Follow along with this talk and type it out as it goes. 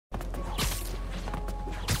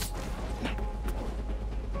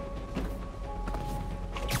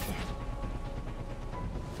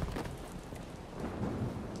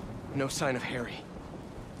No sign of Harry.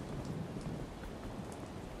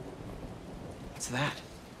 What's that?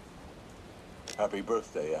 Happy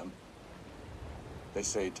birthday, Em. They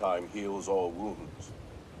say time heals all wounds.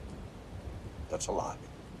 That's a lie.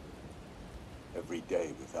 Every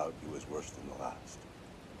day without you is worse than the last.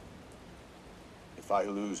 If I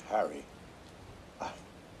lose Harry, I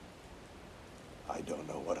don't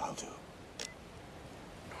know what I'll do.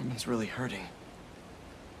 Norman's really hurting.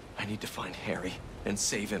 I need to find Harry and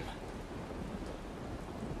save him.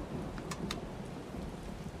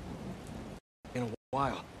 In a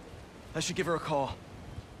while. I should give her a call.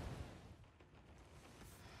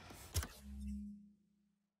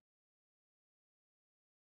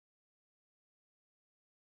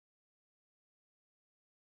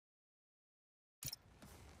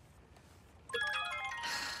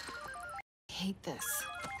 I hate this.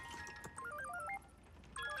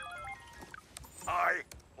 I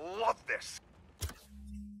love this.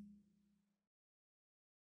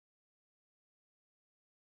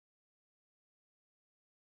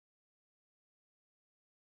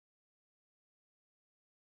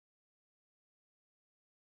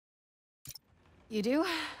 You do?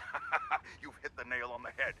 You've hit the nail on the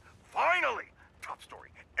head. Finally! Top story.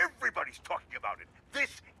 Everybody's talking about it. This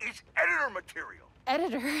is editor material.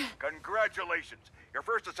 Editor? Congratulations. Your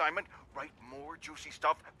first assignment, write more juicy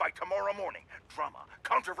stuff by tomorrow morning. Drama,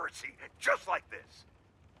 controversy, just like this.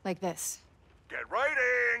 Like this. Get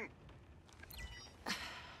writing!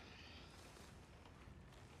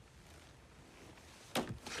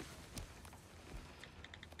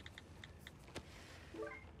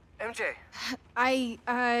 MJ.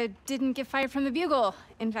 I didn't get fired from the Bugle.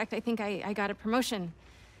 In fact, I think I got a promotion.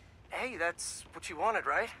 Hey, that's what you wanted,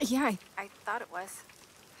 right? Yeah, I thought it was.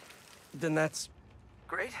 Then that's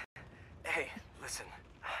great. Hey, listen.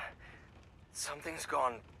 Something's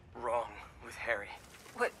gone wrong with Harry.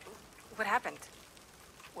 What happened?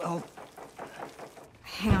 Well,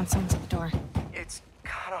 Hang on, someone's at the door. it's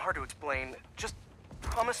kind of hard to explain. Just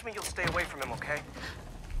promise me you'll stay away from him, okay?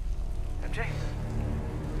 MJ?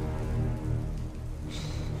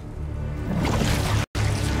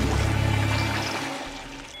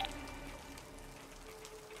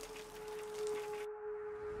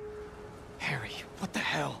 Harry, what the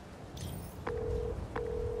hell?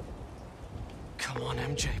 Come on,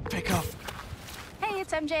 MJ, pick up. Hey,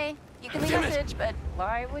 it's MJ. You can leave a Damn it. message, but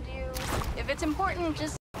why would you? If it's important,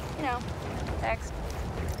 just, text.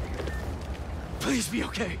 Please be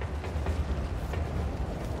okay.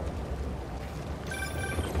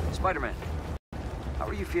 Spider-Man, how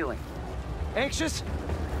are you feeling? Anxious?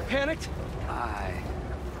 Panicked? I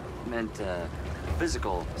meant,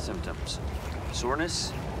 physical symptoms.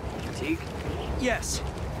 Soreness? Fatigue? Yes.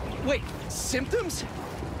 Wait, symptoms?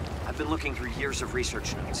 I've been looking through years of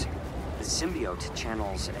research notes. The symbiote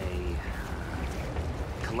channels a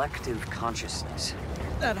collective consciousness.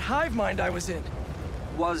 That hive mind I was in.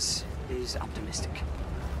 Is optimistic.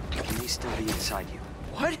 It may still be inside you.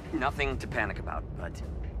 What? Nothing to panic about, but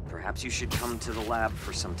perhaps you should come to the lab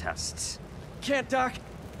for some tests. Can't, Doc.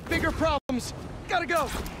 Bigger problems. Gotta go.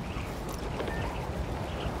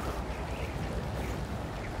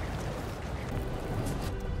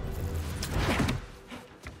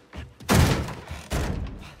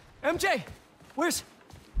 MJ! Where's...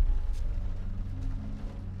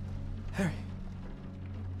 Harry?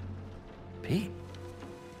 Pete?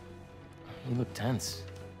 You look tense.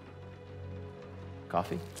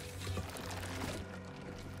 Coffee?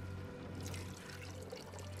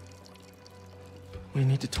 We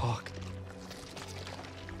need to talk.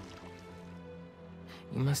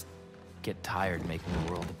 You must get tired making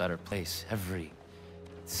the world a better place every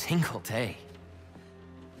single day.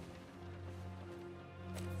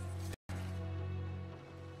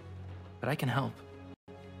 But I can help.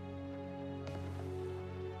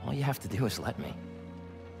 All you have to do is let me.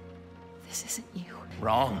 This isn't you.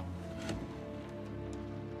 Wrong.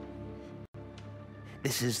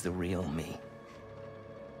 This is the real me.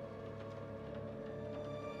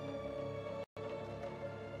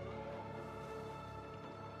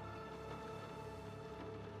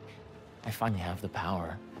 I finally have the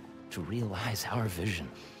power to realize our vision.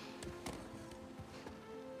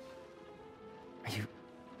 Are you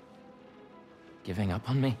giving up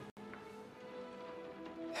on me?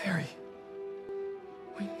 Harry,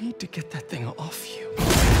 we need to get that thing off you.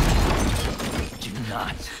 Do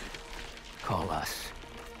not call us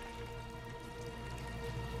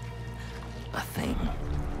a thing.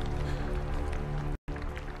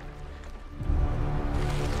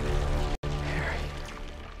 Harry.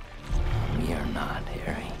 We are not,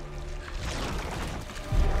 Harry.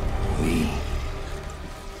 We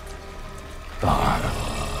are.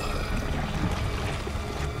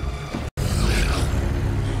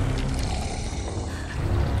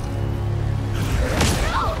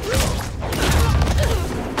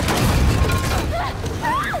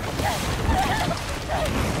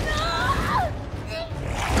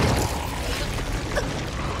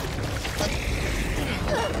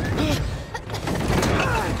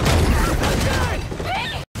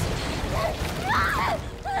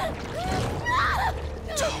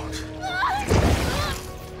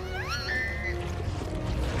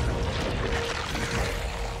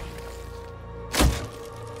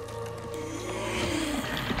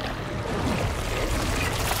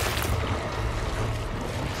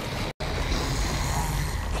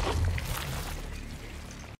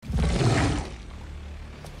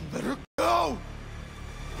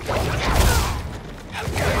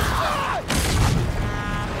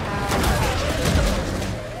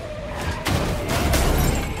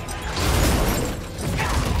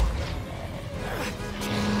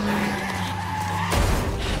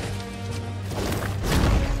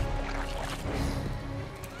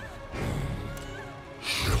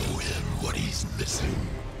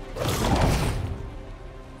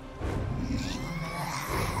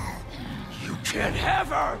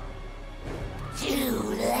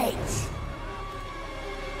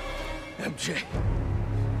 MJ.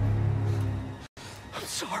 I'm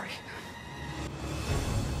sorry.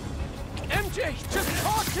 MJ, just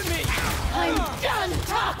talk to me! I'm done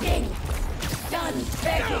talking! Done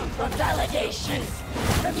begging for validation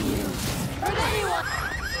from you, from anyone!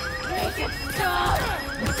 Make it stop!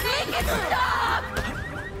 Make it stop!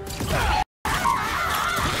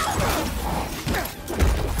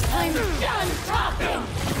 I'm done talking!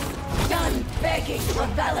 Done begging for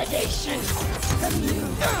validation from you,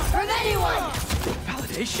 from anyone!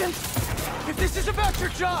 Validation? If this is about your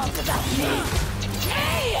job! It's about me!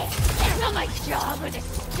 Hey! It's not my job or this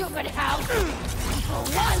stupid house! For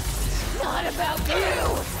once, not about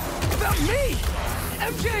you! About me?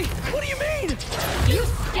 MJ, what do you mean? You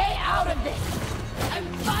stay out of this! I'm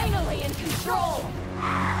finally in control!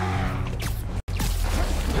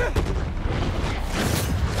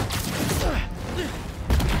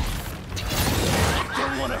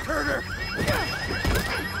 Don't want to hurt her.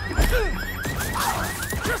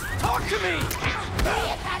 Just talk to me! We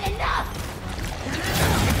have had enough!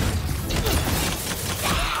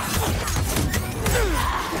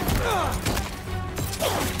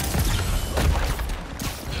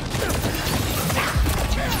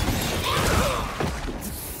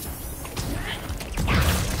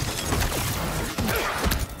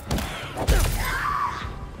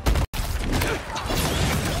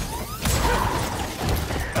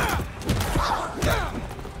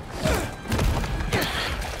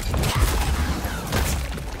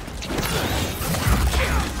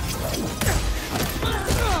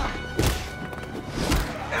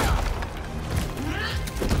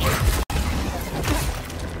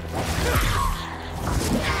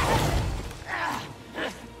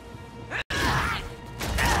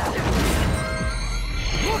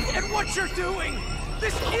 What you're doing!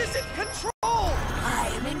 This isn't control! I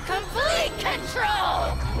am in complete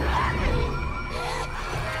control!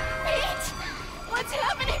 Pete! What's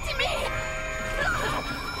happening to me?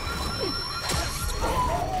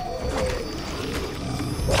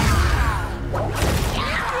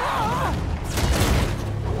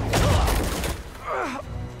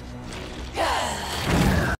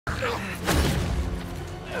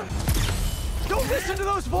 Don't listen to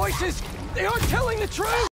those voices! They aren't telling the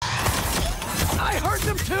truth! I heard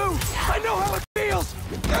them too! I know how it feels!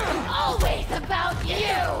 It's always about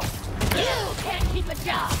you! You can't keep a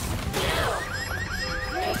job! You!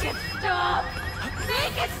 Make it stop!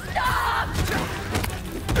 Make it stop!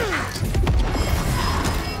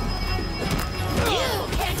 You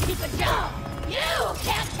can't keep a job! You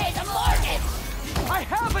can't pay the mortgage! I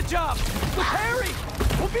have a job! With Harry!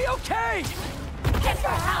 We'll be okay! And for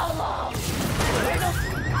how long?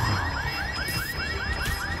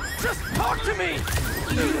 Just talk to me!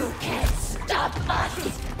 You can't stop us!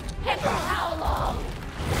 And for how long?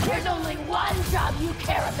 There's only one job you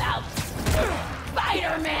care about!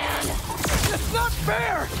 Spider-Man! It's not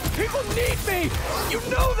fair! People need me! You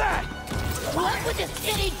know that! What would the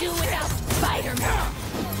city do without Spider-Man?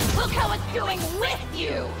 Look how it's doing with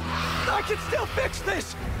you! I can still fix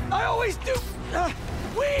this! I always do!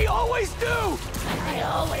 We always do! I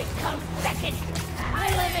always come second! I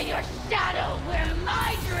live in your shadow where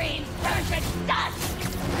my dreams turn to dust!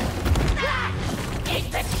 That is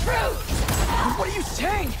the truth! What are you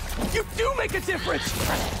saying? You do make a difference!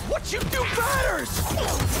 What you do matters!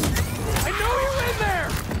 I know you're in there!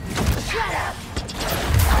 Shut up!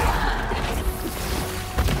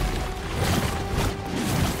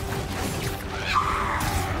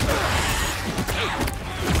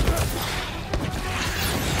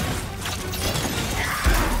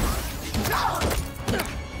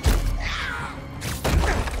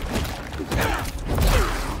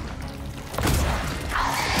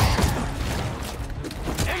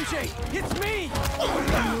 MJ, it's me!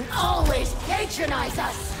 You always patronize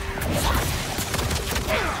us!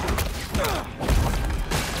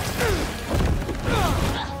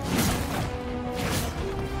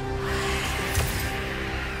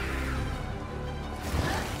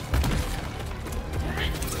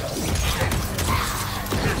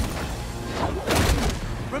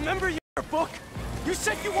 Remember your book? You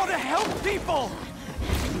said you want to help people!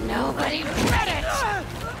 Nobody read it!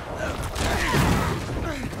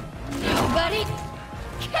 Nobody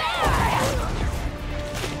cares!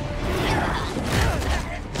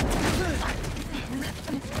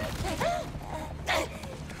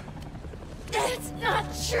 That's not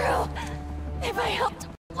true! If I helped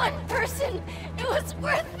one person, it was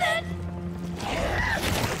worth it!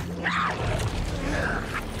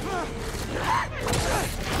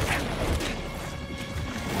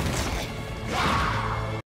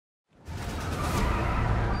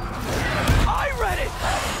 I read it!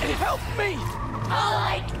 It helped me! All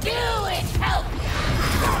I do is help you.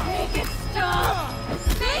 Make it stop!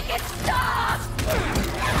 Make it stop!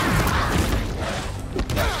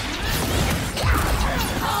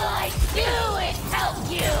 All I do is help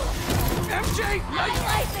you! MJ! My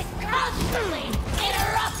life is constantly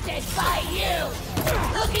interrupted by you!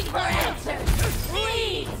 Looking for answers,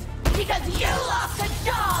 leads, because you lost a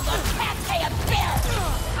job or can't pay a bill!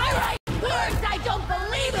 I write words I don't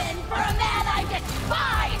believe in for a man I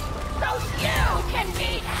despise, so you can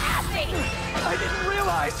be happy! I didn't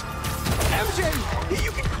realize! MJ,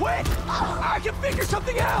 you can quit! I can figure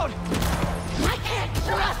something out! I can't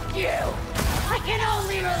trust you! I can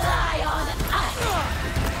only rely on us!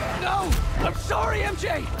 No! I'm sorry,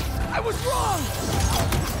 MJ! I was wrong!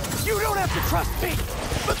 You don't have to trust me!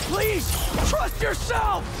 But please, trust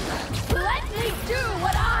yourself! Let me do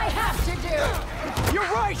what I have to do! You're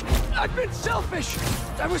right! I've been selfish!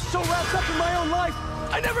 I was so wrapped up in my own life,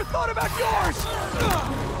 I never thought about yours!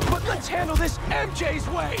 But let's handle this MJ's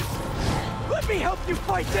way! Let me help you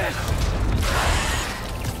fight this!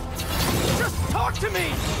 Just talk to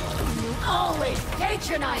me! You always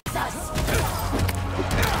patronize us!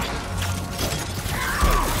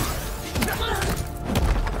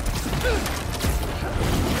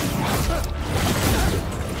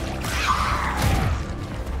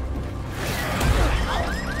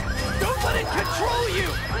 Don't let it control you!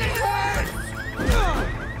 It hurts!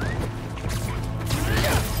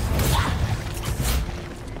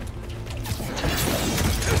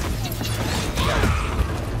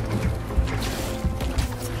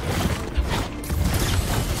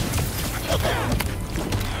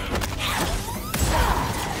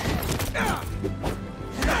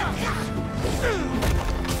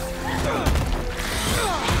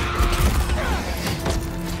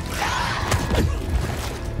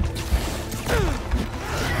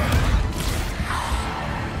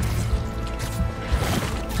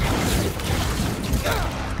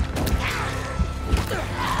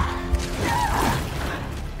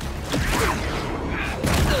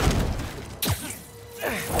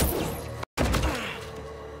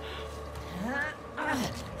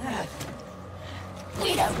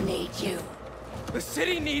 We don't need you. The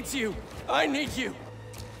city needs you! I need you!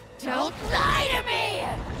 Don't lie to me!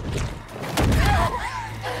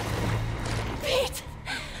 Pete!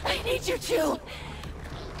 I need you too!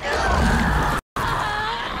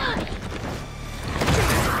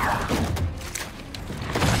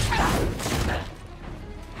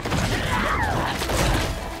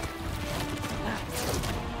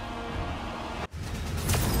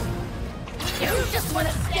 You just want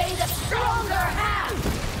to stay the stronger half!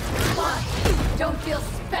 What? Don't feel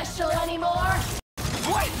special anymore?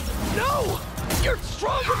 What? No! You're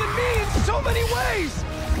stronger than me in so many ways!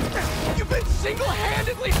 You've been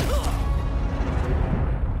single-handedly...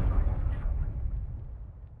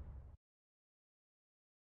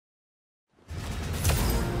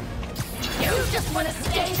 You just want to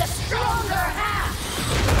stay the stronger half!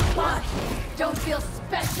 What? Don't feel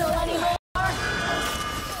special anymore?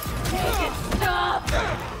 Make it stop!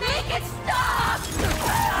 Make it stop!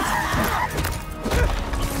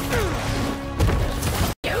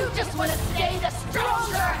 You just want to stay the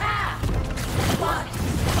stronger half! What?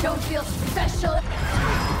 Don't feel special?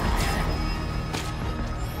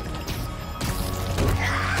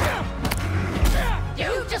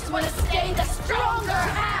 You just want to stay the stronger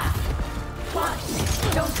half! What?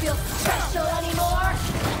 Don't feel special anymore?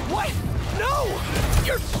 What? No!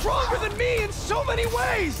 You're stronger than me in so many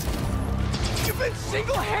ways! You've been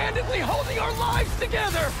single-handedly holding our lives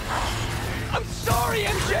together! I'm sorry,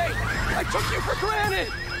 MJ! I took you for granted!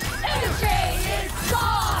 MJ is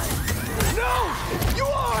gone! No! You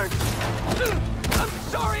aren't! I'm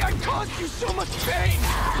sorry I caused you so much pain!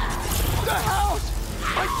 The house!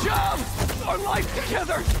 My job! Our life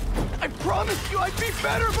together! I promised you I'd be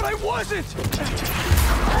better, but I wasn't!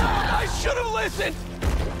 I should have listened!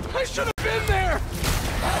 I should have been there!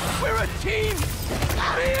 We're a team!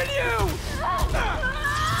 Me and you!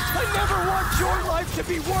 I never want your life to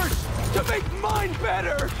be worse, to make mine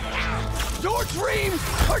better! Your dreams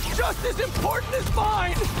are just as important as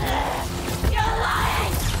mine! You're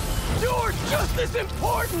lying! You're just as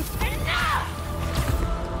important! Enough!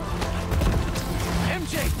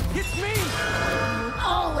 MJ, it's me! You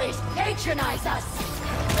always patronize us!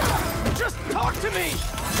 Just talk to me!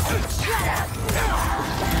 Shut up!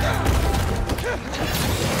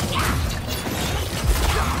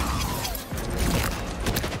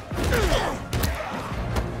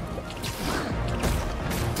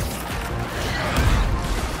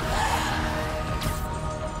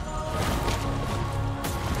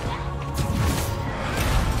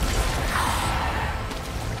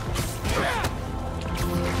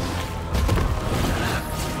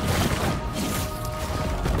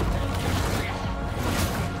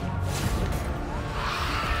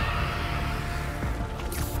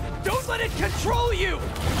 kill you!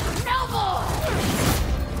 No more!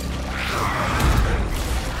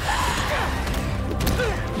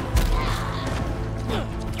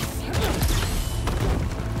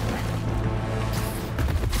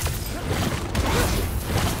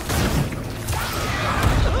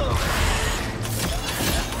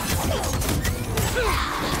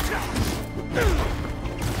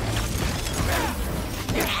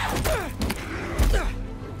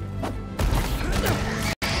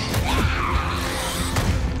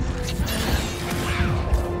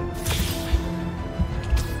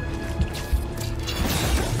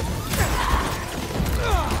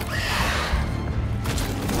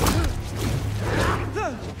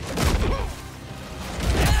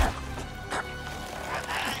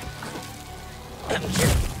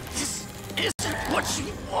 This isn't what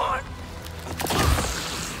you want!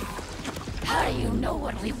 How do you know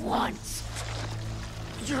what we want?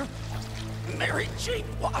 You're Mary Jane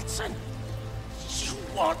Watson. You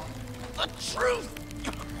want the truth.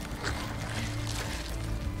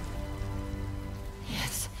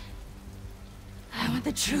 Yes. I want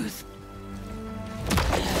the truth.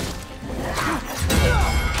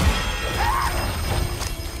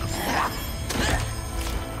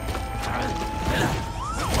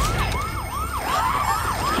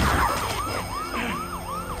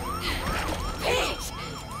 Pete!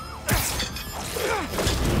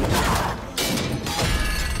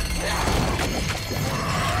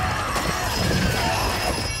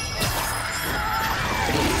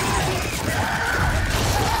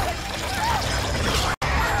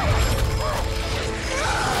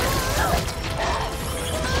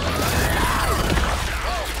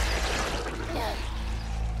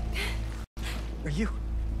 Are you?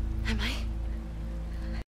 Am I?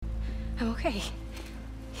 I'm okay.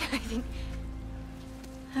 Yeah, I think...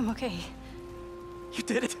 I'm okay. You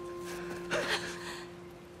did it.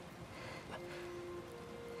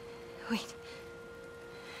 Wait.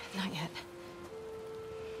 Not yet.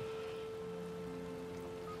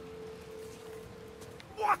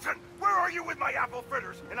 Watson, where are you with my apple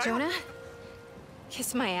fritters? And Jonah?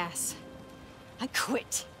 Kiss my ass. I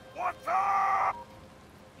quit. Watson!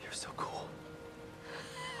 You're so cool.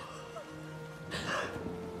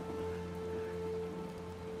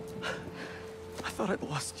 I thought I'd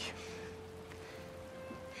lost you.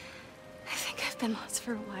 I think I've been lost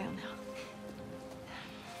for a while now.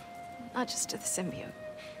 Not just to the symbiote.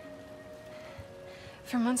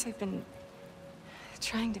 For months I've been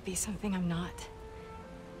trying to be something I'm not.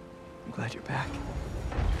 I'm glad you're back.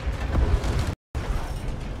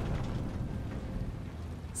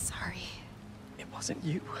 Sorry. It wasn't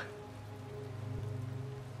you.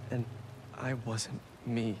 And I wasn't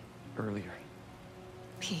me earlier.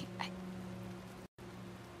 Pete,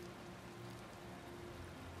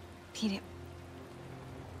 Pete, it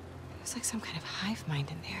was like some kind of hive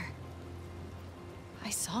mind in there. I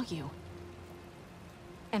saw you.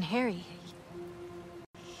 And Harry,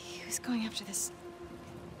 he was going after this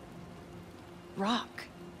rock.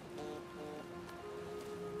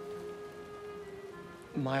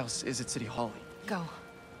 Miles is at City Hall. Go.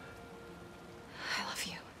 I love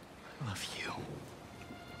you. I love you.